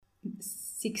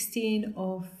16th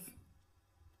of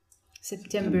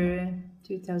September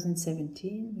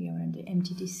 2017. We are on the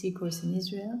MTTC course in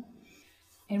Israel.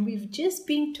 And we've just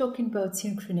been talking about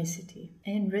synchronicity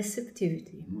and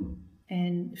receptivity.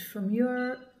 And from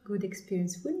your good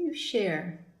experience, will you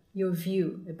share your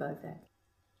view about that?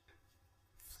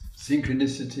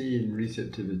 Synchronicity and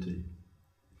receptivity.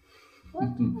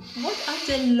 What are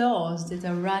the laws that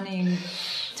are running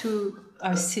through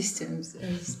our systems,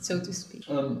 so to speak?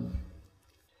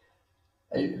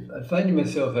 I find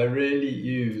myself, I rarely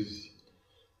use,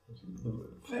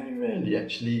 very rarely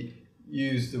actually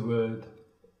use the word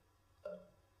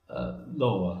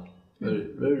law.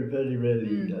 Very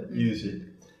rarely use it.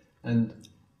 And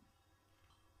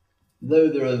though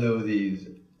there are all these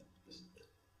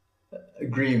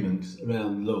agreements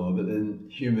around law, but then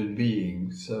human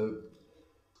beings, so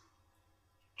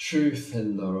truth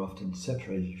and law are often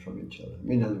separated from each other. I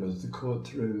mean, in other words, the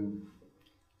courtroom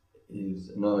is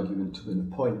an argument to win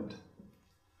a point.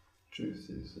 Truth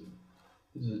is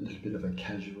a little bit of a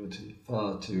casualty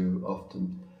far too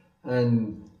often.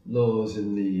 And laws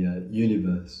in the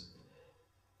universe.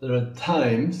 There are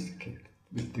times,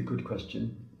 with the good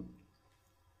question,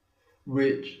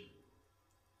 which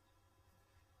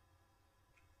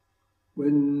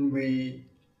when we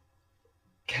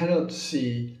cannot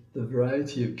see the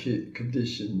variety of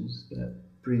conditions that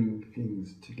bring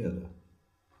things together,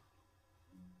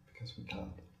 because we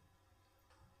can't.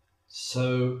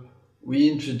 So we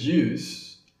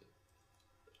introduce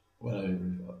what I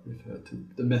refer to,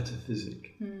 the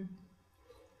metaphysic. In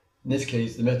this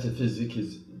case, the metaphysic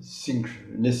is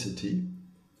synchronicity,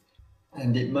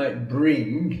 and it might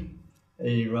bring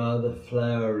a rather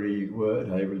flowery word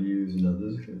I will use in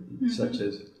others, such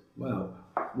as, wow,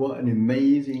 what an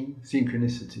amazing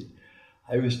synchronicity.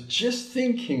 I was just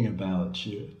thinking about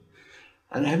you,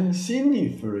 and I haven't seen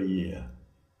you for a year,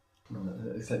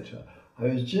 etc. I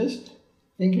was just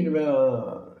thinking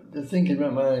about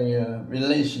my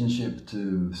relationship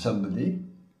to somebody,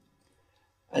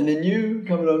 and then you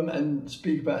come along and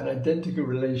speak about an identical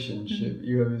relationship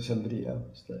you have with somebody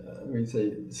else. We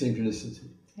say synchronicity.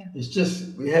 Yeah. It's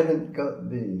just we haven't got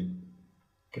the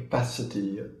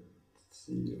capacity to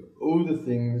see all the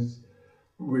things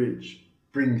which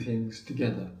bring things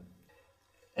together.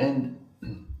 And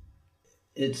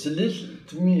it's a little,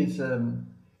 to me, it's when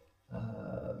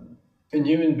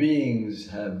human beings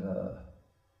have a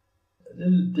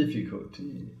little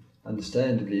difficulty,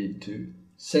 understandably, to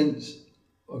sense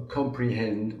or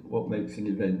comprehend what makes an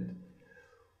event,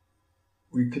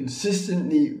 we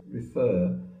consistently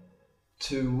refer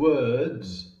to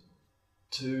words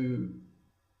to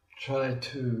try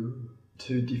to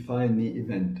define the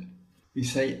event. We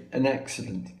say an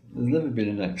accident. There's never been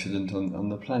an accident on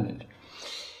the planet.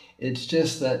 It's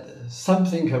just that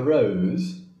something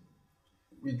arose,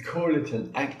 we call it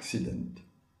an accident,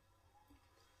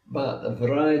 but a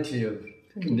variety of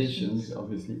conditions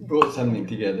obviously brought something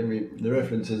together. The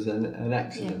reference is an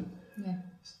accident. Yeah.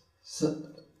 So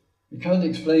we can't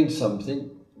explain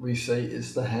something, we say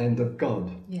it's the hand of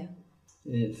God. Yeah.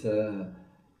 It's a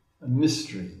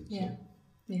mystery. Yeah.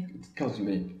 It's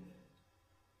cosmic.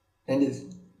 And it's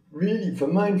really, for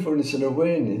mindfulness and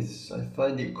awareness, I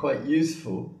find it quite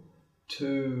useful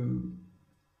to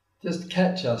just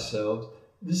catch ourselves.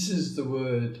 This is the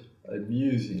word I'm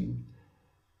using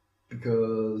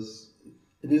because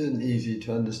it isn't easy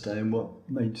to understand what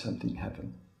made something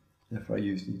happen. Therefore I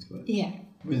use these words. Yeah.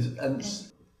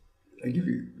 I give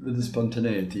you with the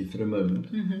spontaneity for a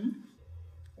moment.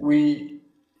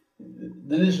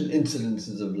 The little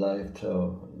incidences of life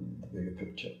tell the bigger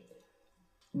picture.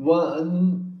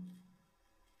 One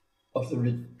of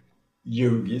the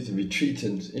yogis, the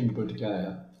retreatants in Bodh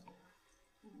Gaya,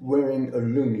 wearing a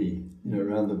lungi,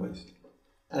 around the waist,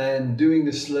 and doing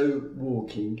the slow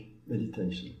walking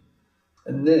meditation.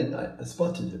 And then I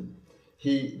spotted him.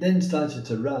 He then started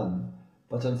to run,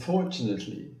 but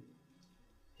unfortunately,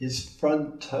 his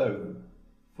front toe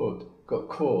foot got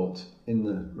caught in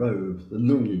the robe, the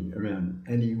lungi around,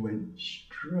 and he went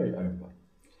straight over.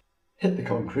 Hit the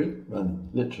concrete, running,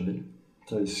 literally.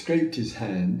 So he scraped his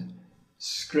hand,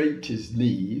 scraped his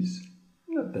knees,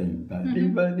 not very badly,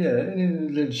 but yeah,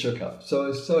 and a little shook up. So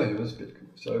I saw him, it was a bit cool.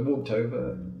 So I walked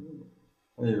over,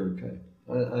 and you're okay.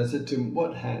 I said to him,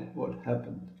 what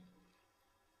happened?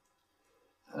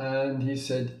 And he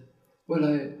said,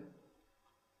 well,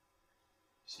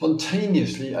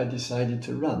 spontaneously I decided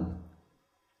to run.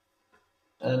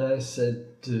 And I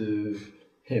said to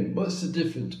him, what's the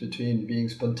difference between being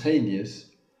spontaneous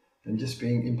and just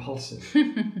being impulsive?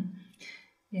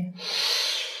 Yeah.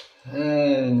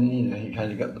 And, he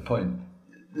kind of got the point.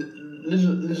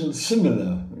 Little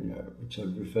similar, which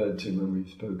I've referred to when we've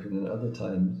spoken at other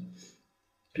times,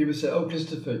 people say, "Oh,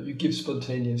 Christopher, you give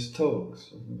spontaneous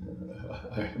talks."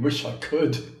 I wish I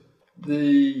could.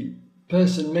 The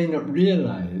person may not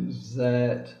realize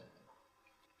that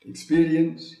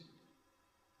experience,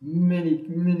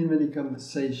 many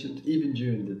conversations, even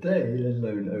during the day, let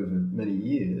alone over many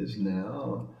years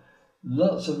now,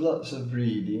 lots of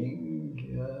reading,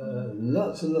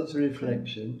 lots and lots of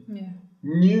reflection,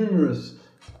 numerous.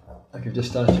 Like I've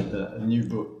just started a new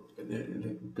book,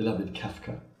 the beloved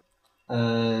Kafka,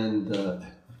 and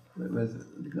where's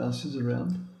the glasses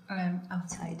around?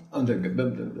 Outside. Oh,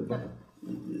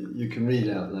 you can read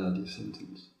out loud your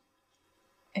sentence.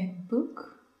 A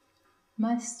book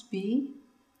must be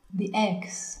the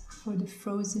eggs for the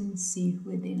frozen sea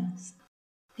within us.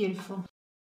 Beautiful.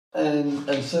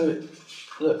 And so,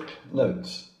 look,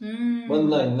 notes.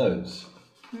 One-line notes.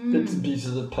 Bits and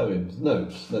pieces of poems.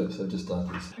 Notes. I've just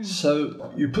started.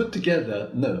 So you put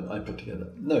together, I put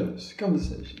together notes,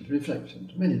 conversations,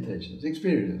 reflections, meditations,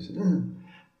 experiences.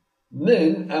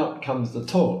 Then out comes the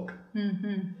talk.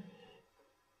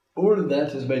 All of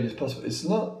that has made it possible. It's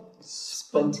not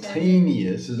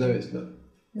spontaneous as though it's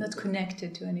not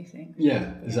connected to anything.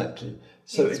 Yeah, exactly.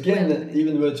 So it's again,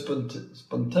 even the word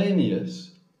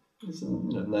spontaneous, there's a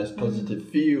nice positive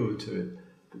feel to it,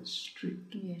 but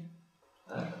strict. Yeah.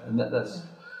 And that's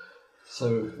so.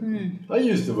 I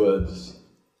use the words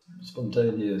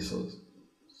spontaneous or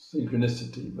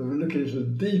synchronicity, but we look a little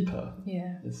deeper.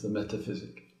 Yeah. It's the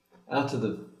metaphysic, out of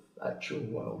the actual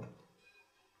world.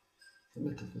 The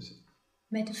metaphysic.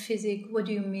 Metaphysic. What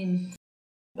do you mean?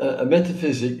 A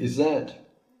metaphysic is that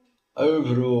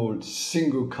overall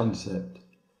single concept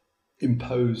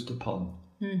imposed upon.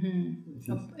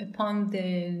 Upon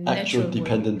the actual natural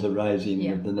dependent arising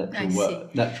of the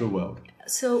natural world.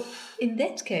 So in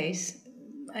that case,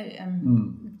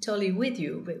 I'm totally with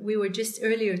you, but we were just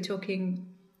earlier talking,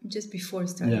 just before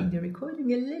starting the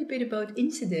recording, a little bit about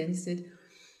incidents that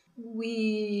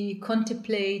we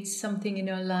contemplate something in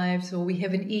our lives, or we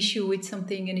have an issue with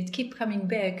something and it keeps coming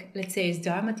back, let's say as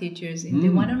Dharma teachers in the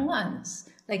one-on-ones.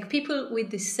 Like people with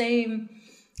the same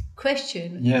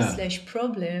question /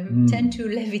 problem tend to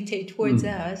levitate towards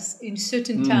us in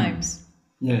certain times.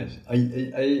 Yes, I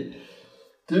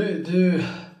do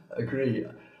agree.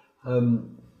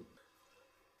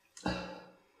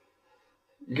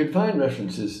 You can find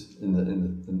references in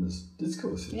the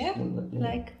discourses.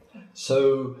 Like.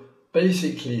 So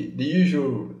basically, the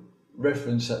usual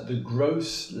reference at the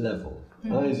gross level: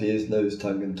 eyes, ears, nose,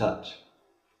 tongue, and touch.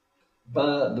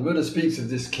 But the Buddha speaks of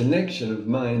this connection of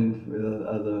mind with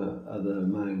other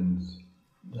minds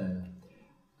there.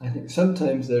 I think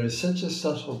sometimes there is such a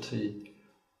subtlety,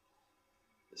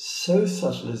 so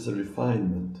subtle is the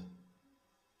refinement.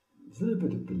 It's a little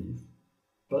bit of belief,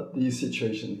 but these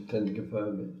situations tend to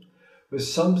confirm it, where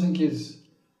something is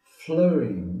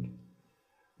flowing,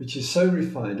 which is so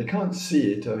refined, I can't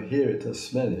see it or hear it or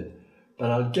smell it, but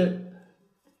I'll get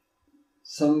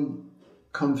some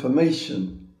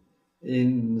confirmation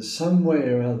in some way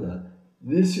or other.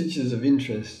 This which is of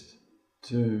interest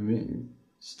to me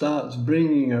starts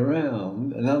bringing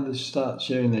around, and others start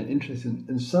sharing their interest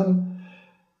in some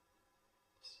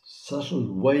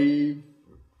subtle wave,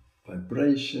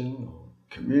 vibration, or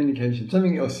communication.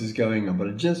 Something else is going on, but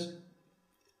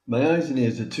my eyes and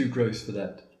ears are too gross for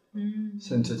that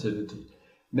sensitivity.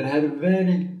 I mean, I had a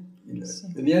very,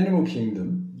 in the animal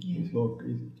kingdom, it's more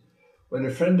easy. When a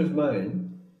friend of mine,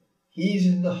 he's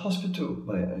in the hospital,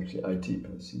 my actually IT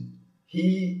person.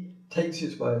 He takes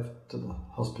his wife to the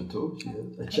hospital, she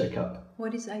has a checkup.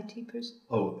 What is IT person?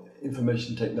 Oh,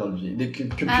 information technology, the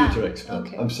computer expert.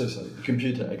 Okay. I'm so sorry, the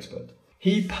computer expert.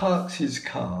 He parks his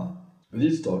car with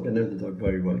his dog. I know the dog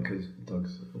very well because the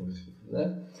dog's always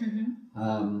there.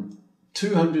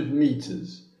 200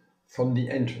 meters from the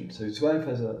entrance. So his wife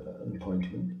has an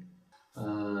appointment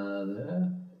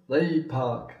there. They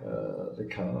park the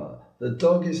car. The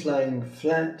dog is lying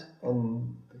flat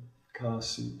on the car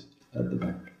seat at the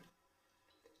back.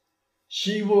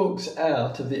 She walks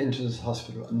out of the entrance of the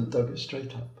hospital and the dog is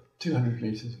straight up, 200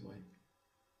 meters away.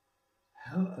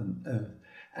 How on earth?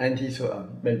 And he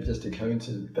thought, maybe just a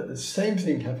coincidence, but the same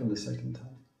thing happened the second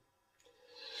time.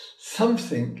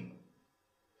 Something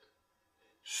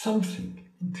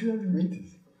in 200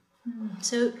 meters.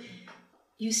 So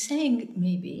you're saying,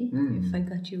 maybe, if I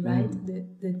got you right,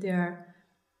 that there are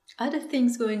other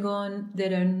things going on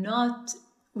that are not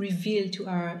revealed to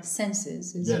our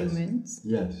senses as humans.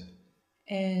 Yes.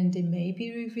 And they may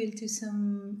be revealed to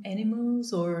some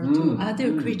animals or to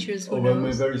other creatures. Or when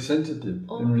we're very sensitive,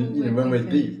 when we're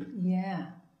deep. Yeah.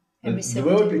 And the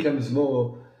world becomes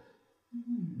more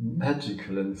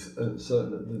magical, and so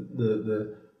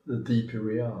the deeper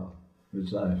we are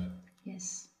with life.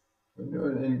 Yes. In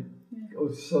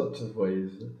all sorts of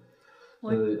ways.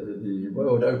 The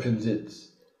world opens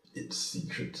its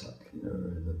secrets up.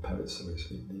 The poets always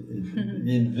speak.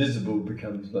 The invisible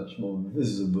becomes much more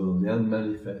visible. The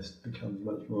unmanifest becomes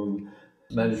much more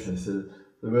manifest.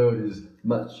 The world is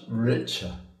much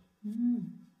richer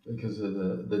because of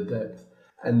the depth,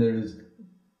 and there is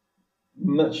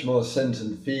much more sense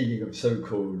and feeling of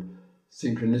so-called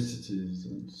synchronicities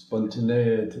and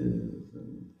spontaneities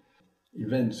and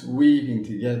events weaving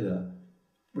together,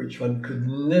 which one could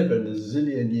never in a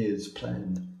zillion years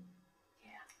planned.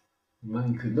 Yeah.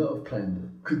 Man could not have planned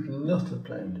it, could not have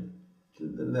planned it.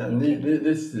 And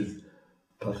this is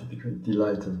part of the great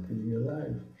delight of being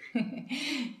alive.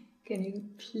 Can you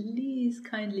please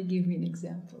kindly give me an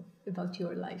example about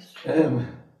your life?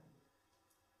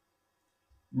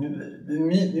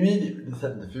 Immediately, this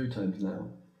happened a few times now.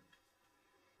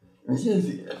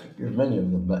 There's many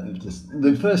of them, but just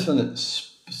the first one that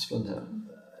spun out.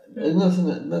 There's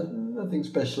nothing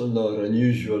special nor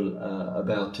unusual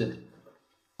about it.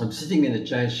 I'm sitting in a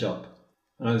chai shop,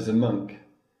 and I was a monk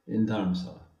in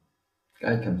Dharma.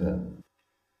 Guy comes out,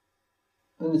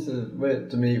 and he says, "Where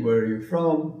are you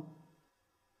from?"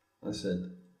 I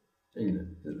said,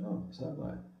 "England." He said, "Oh, so am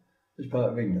I." "Which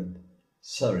part of England?"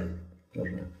 "Surrey."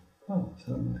 "Oh,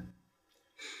 so am I."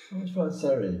 "Which part of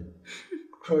Surrey?"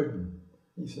 "Croydon."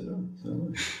 He said, "Oh, so am I."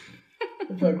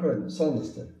 "Which part of Croydon?"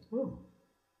 "Sanderstead." "Oh."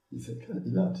 He said,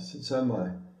 "He laughed." He said, "So am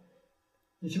I."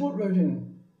 He said, "What road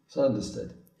in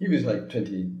Sanderstead?" He was like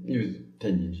 20, he was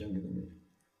 10 years younger than me.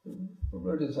 "What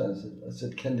road in Sanderstead?" I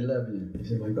said, "Candelabia." He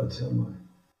said, "My God, so am I."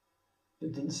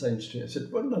 Lived in the same street. I said,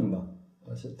 "What number?"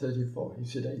 I said, 34. He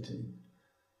said, 18.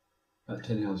 About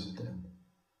 10 houses down.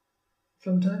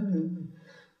 Sometimes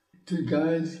two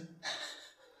guys,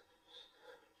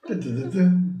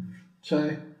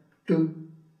 chai,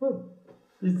 dum. Oh.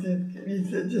 He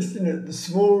said, just, the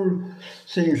small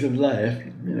things of life,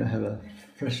 have a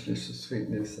freshness, a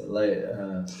sweetness, a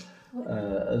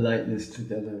lightness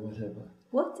together, whatever.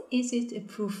 What is it a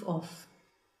proof of?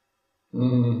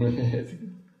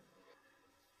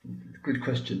 Good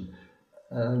question.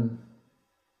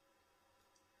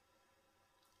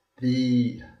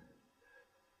 The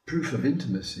proof of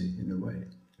intimacy, in a way,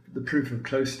 the proof of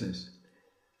closeness.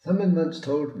 Someone once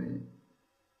told me,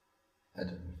 I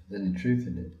don't know if there's any truth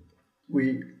in it,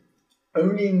 we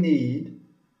only need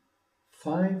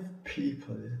 5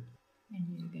 people. I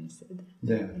knew you were going to say that.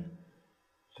 Yeah.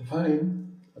 To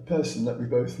find a person that we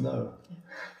both know. Yeah.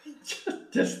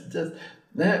 just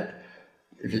that.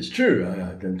 If it's true,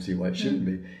 I don't see why it shouldn't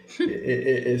be.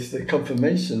 It's the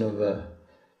confirmation of an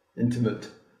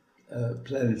intimate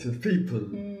planet of people,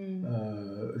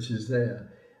 which is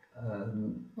there.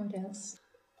 What else?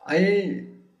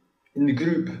 In the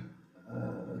group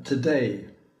today,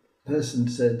 a person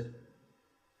said,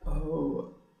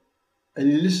 "Oh, and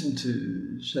you listened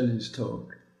to Shelley's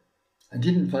talk. I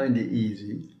didn't find it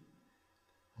easy.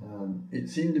 It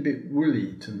seemed a bit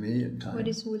woolly to me at times." What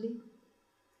is woolly?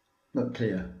 Not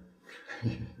clear.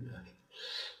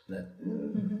 No.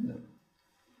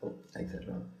 Oh, take that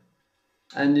wrong.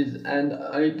 And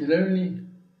I could only,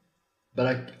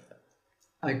 but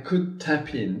I could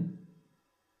tap in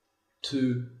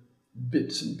to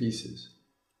bits and pieces.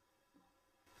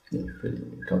 Yeah, pretty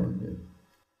common. Yeah.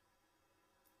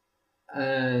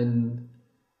 And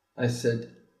I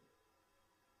said,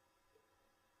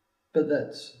 but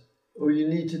that's all you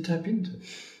need to tap into.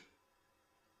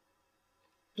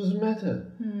 Doesn't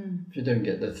matter if you don't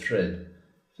get the thread.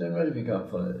 Don't matter if you can't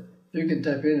follow it. If you can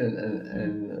tap in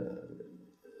and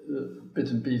the bit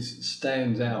and piece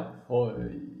stands out for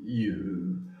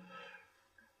you,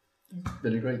 it's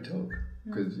been a great talk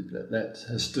because that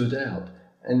has stood out.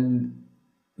 And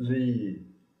the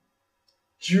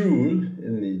jewel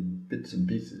in the bits and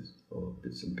pieces, or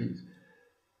bits and pieces,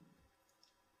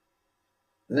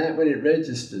 that when it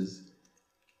registers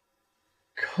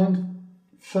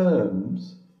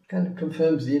confirms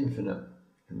the infinite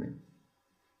to me.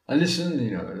 I listen,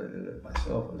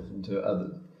 myself, I listen to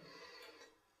others.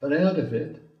 But out of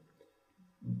it,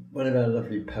 one of our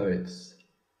lovely poets,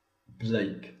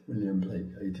 William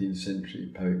Blake, 18th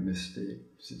century poet mystic,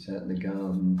 sits out in the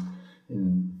garden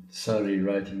in Surrey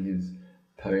writing his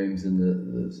poems in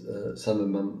the summer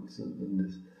months, and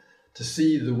this, to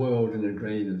see the world in a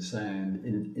grain of sand,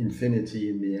 in infinity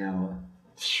in the hour.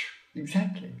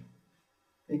 Exactly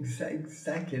in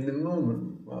the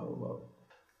moment. Wow.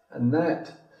 And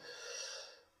that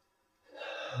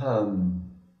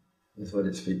is what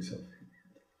it speaks of.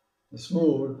 The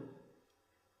small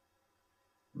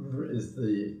is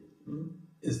the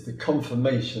is the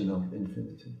confirmation of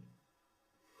infinity.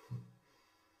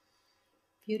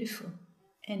 Beautiful.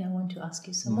 And I want to ask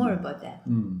you some more about that.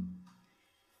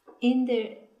 In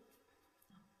the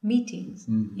meetings,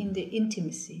 in the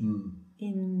intimacy,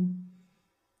 in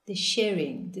the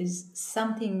sharing, there's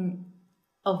something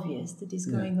obvious that is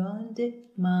going on. The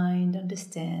mind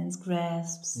understands,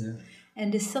 grasps,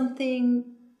 and there's something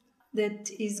that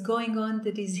is going on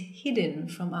that is hidden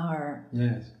from our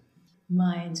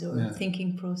minds or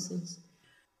thinking process.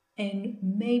 And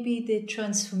maybe the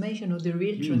transformation or the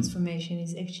real transformation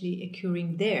is actually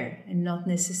occurring there and not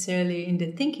necessarily in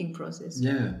the thinking process,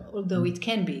 although it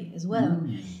can be as well.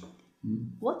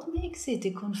 What makes it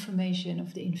a confirmation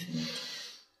of the infinite?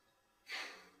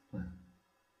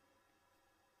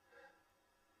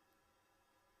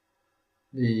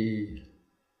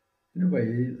 In a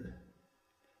way,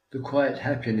 the quiet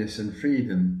happiness and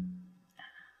freedom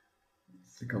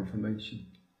is the confirmation.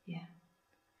 Yeah.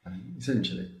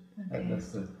 Essentially. Okay.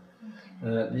 That's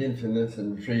the infinite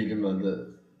and freedom are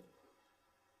the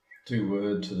two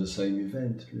words to the same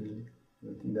event, really.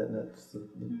 I think that's the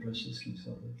preciousness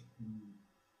of it.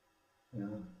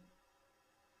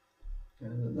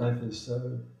 That life is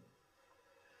so,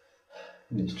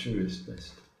 in its truest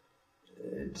best,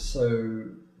 it's so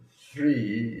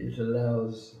free, it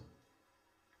allows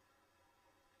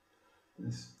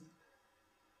this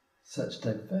such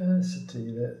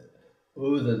diversity that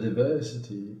all the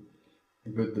diversity,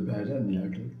 the good, the bad and the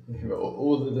ugly,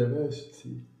 all the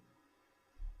diversity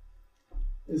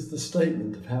is the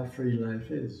statement of how free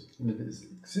life is. And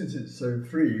since it's so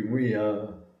free, we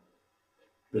are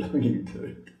belonging to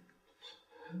it.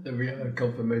 That we are a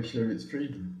confirmation of its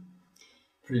freedom.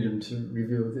 Freedom to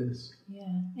reveal this.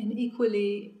 Yeah, and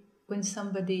equally, when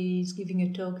somebody is giving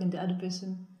a talk and the other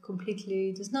person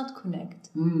completely does not connect,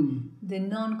 the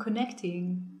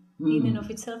non-connecting in and of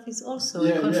itself is also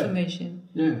a confirmation.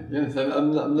 Yes,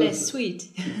 I'm not less sweet.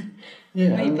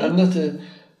 I'm not a,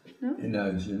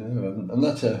 I'm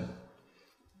not a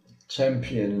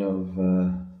champion of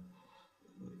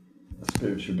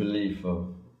spiritual belief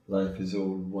of life is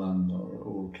all one or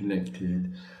all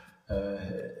connected.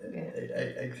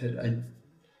 I'm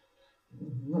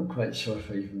not quite sure if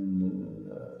I even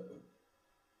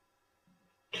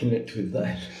connect with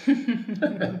that.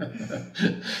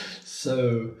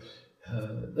 So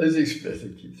those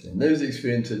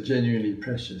experiences are genuinely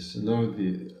precious, and all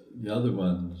the other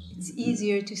ones. It's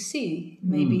easier to see,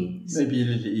 maybe. Maybe a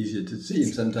little easier to see,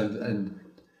 and sometimes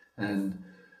and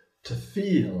to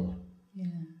feel.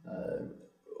 Yeah.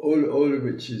 All of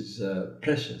which is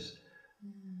precious.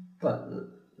 But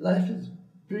life is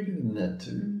bigger than that,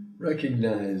 to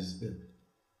recognise the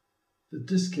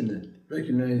disconnect,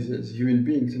 recognise that as human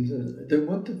beings sometimes I don't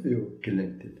want to feel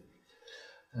connected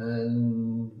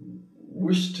and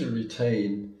wish to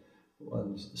retain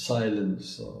one's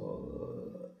silence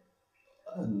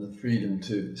and the freedom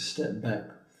to step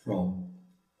back from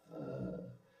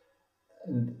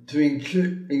and to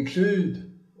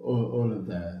include all of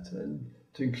that, and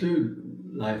to include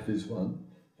life is one,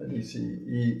 but you see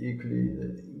equally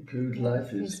include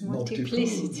life is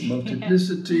multiplicity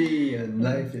and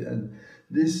life and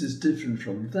this is different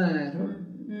from that,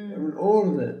 and all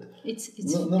of that. It's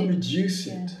not reduce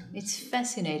it. It's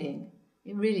fascinating,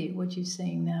 really, what you're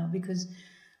saying now, because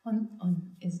on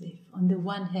the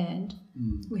one hand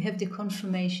we have the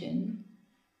confirmation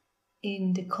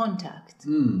in the contact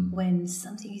when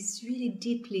something is really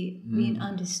deeply being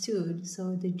understood.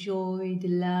 So the joy, the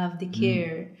love, the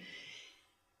care.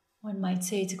 One might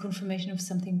say it's a confirmation of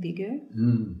something bigger.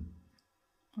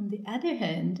 On the other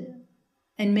hand,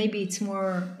 and maybe it's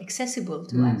more accessible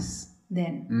to us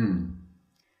then.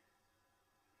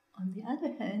 On the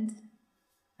other hand,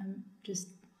 I'm just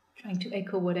trying to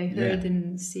echo what I heard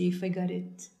and see if I got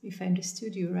it, if I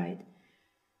understood you right.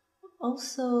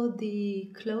 Also,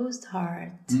 the closed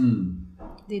heart,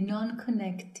 the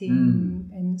non-connecting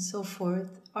and so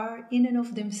forth are in and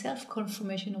of themselves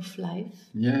confirmation of life.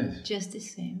 Yes. Just the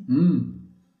same.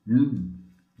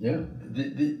 Yeah.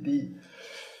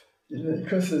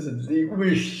 Because there's a deep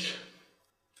wish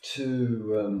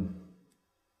to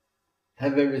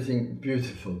have everything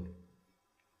beautiful.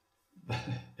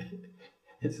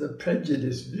 It's a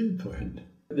prejudiced viewpoint.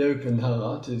 The open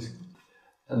heart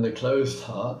and the closed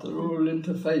heart are all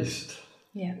interfaced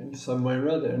in some way or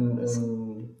other, and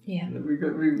we've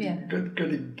got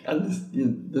to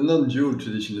understand. The non-dual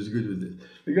tradition is good with it.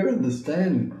 We've got to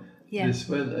understand this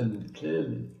well and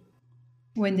clearly.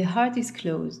 When the heart is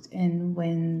closed and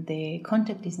when the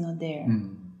contact is not there,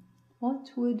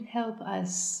 what would help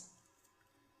us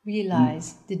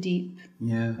realize the deep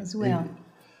as well?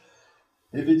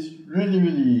 if it's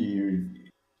really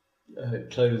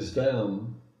closed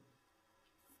down,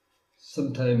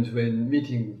 sometimes when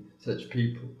meeting such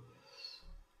people,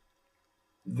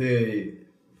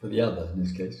 for the other in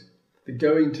this case, the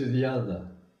going to the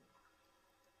other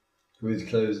who is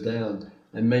closed down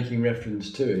and making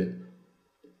reference to it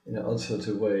in an odd sort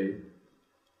of way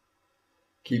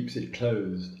keeps it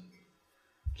closed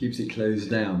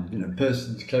down. You know,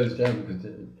 person's closed down because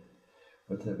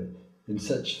whatever, in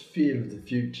such fear of the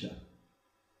future,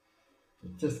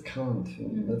 it just can't,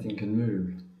 nothing can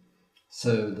move.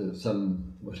 So that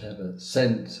some whatever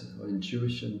sense or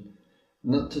intuition,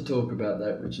 not to talk about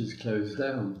that which is closed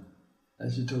down,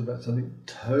 as you talk about something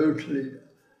totally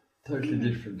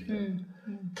different,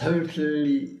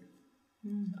 totally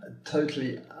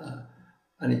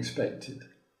unexpected.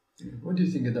 What do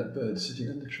you think of that bird sitting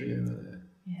on the tree over there?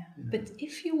 Yeah, but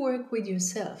if you work with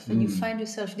yourself and you find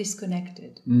yourself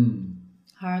disconnected,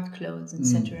 heart closed,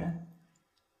 etc.,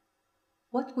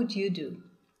 what would you do?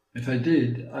 If I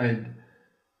did, I'd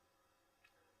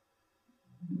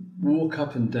walk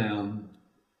up and down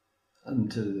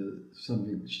until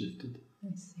something shifted.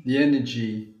 I see. The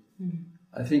energy,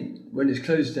 I think when it's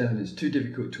closed down, it's too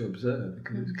difficult to observe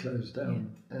because it's closed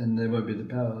down and there won't be the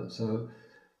power. So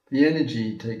the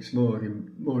energy takes more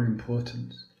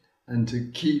importance. And to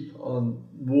keep on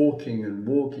walking and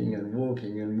walking and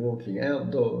walking and walking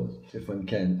outdoors, if one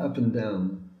can, up and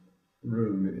down the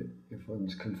room, if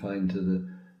one's confined to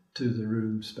the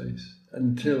room space,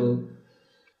 until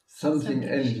something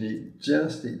energy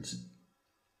just it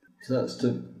starts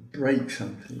to break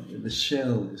something. The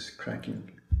shell is cracking.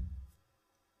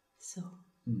 So,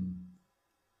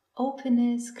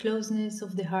 openness, closeness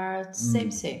of the heart,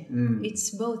 same. It's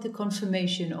both a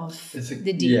confirmation of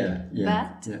the deep,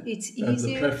 but it's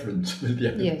easier. The preference with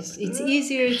the other. Yes, it's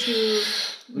easier to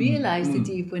realize the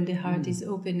deep when the heart is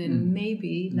open, and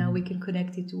maybe now we can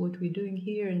connect it to what we're doing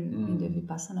here in the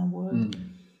Vipassana world.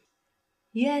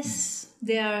 Yes,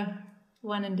 they are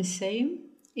one and the same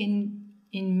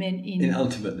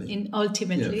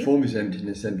ultimately. Yeah, form is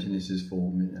emptiness, emptiness is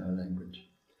form in our language.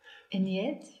 And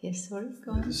yet, yes, sorry,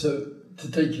 go on. So,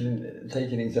 to take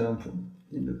an example,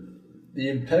 the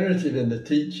imperative in the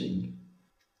teaching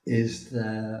is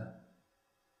the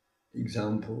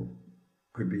example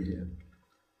could be here.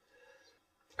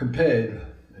 Compared,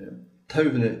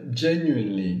 Tovana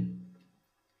genuinely,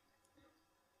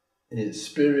 in its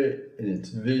spirit, in its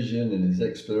vision, in its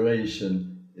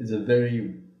exploration, is a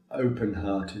very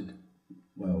open-hearted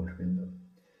world window.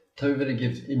 Tovana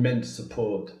gives immense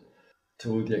support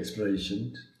to all the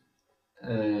explorations,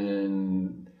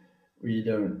 and we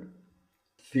don't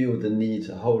feel the need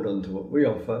to hold on to what we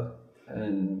offer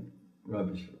and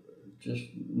rubbish, just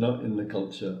not in the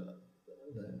culture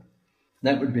there.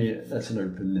 That's an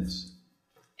openness.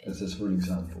 That's a small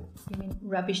example. You mean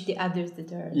rubbish the others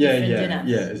that are different than us?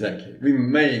 Yeah, exactly. We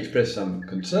may express some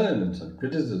concern and some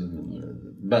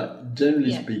criticism, but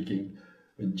generally speaking,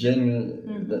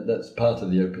 that's part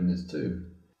of the openness too.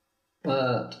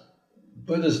 But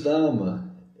Buddha's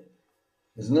Dharma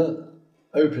is not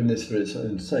openness for its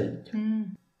own sake,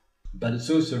 but it's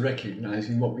also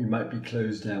recognizing what we might be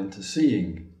closed down to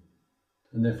seeing.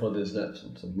 And therefore there's that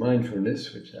sense of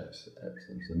mindfulness, which has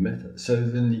absence of metta. So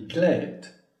the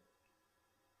neglect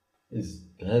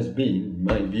has been, in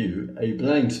my view, a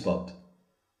blind spot.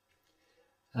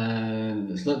 And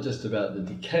it's not just about the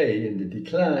decay and the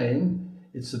decline,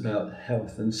 it's about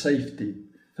health and safety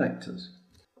factors.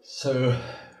 So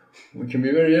we can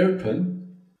be very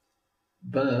open,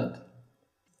 but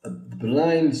a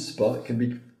blind spot can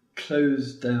be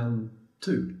closed down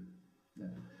too.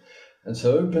 And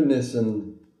so openness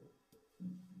and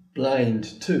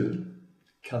blind too,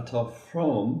 cut off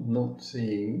from, not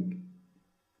seeing,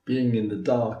 being in the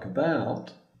dark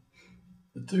about,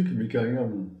 the two can be going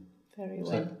on. Very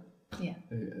well, yeah.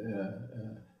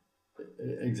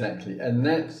 Exactly. And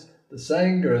that's, the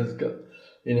Sangha has got,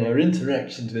 in our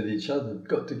interactions with each other,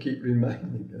 got to keep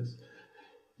reminding us.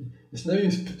 It's no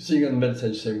use sitting on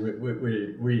meditation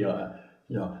saying we are,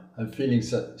 I'm feeling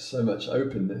so much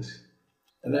openness.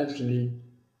 And actually,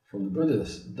 from the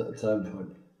Buddhist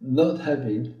standpoint, not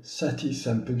having sati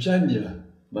sampajanya,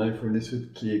 mindfulness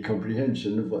with clear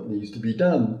comprehension of what needs to be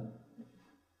done.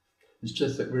 It's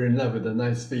just that we're in love with a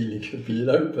nice feeling of being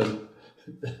open.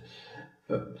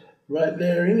 But right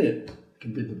there in it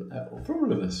can be, for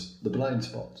all of us, the blind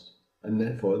spots. And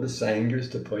therefore the Sangha is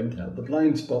to point out the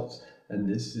blind spots. And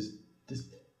this is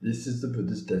the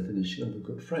Buddha's definition of a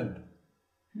good friend.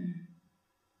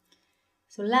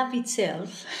 So love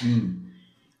itself,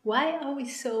 why are we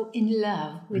so in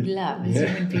love with love as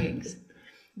human beings?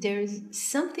 there's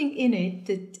something in it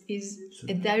that is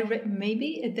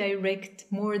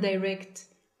more direct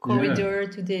corridor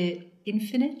to the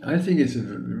infinite. I think it's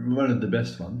one of the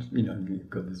best ones. You know, you've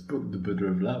got this book, The Buddha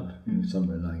of Love, you know,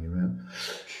 somewhere lying around,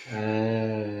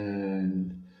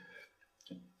 and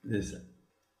there's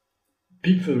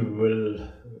people will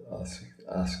ask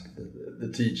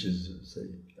the teachers, say,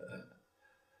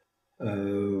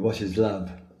 what is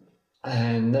love?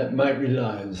 And that might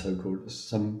rely on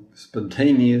some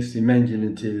spontaneous,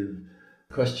 imaginative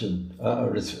question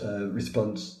or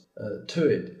response to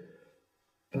it.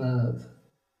 But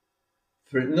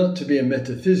for it not to be a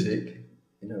metaphysic,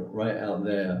 you know, right out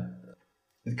there,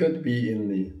 it's got to be in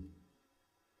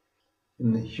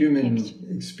the human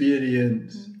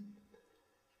experience,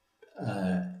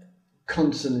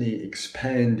 constantly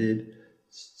expanded.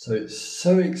 So it's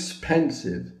so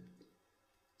expansive.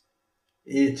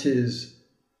 It is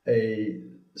a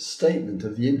statement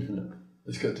of the infinite.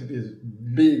 It's got to be as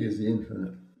big as the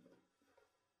infinite.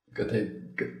 Got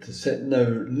to set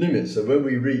no limits. So when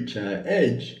we reach our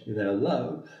edge with our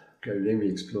love, then we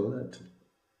explore that to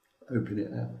open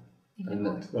it out. And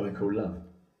that's what I call love.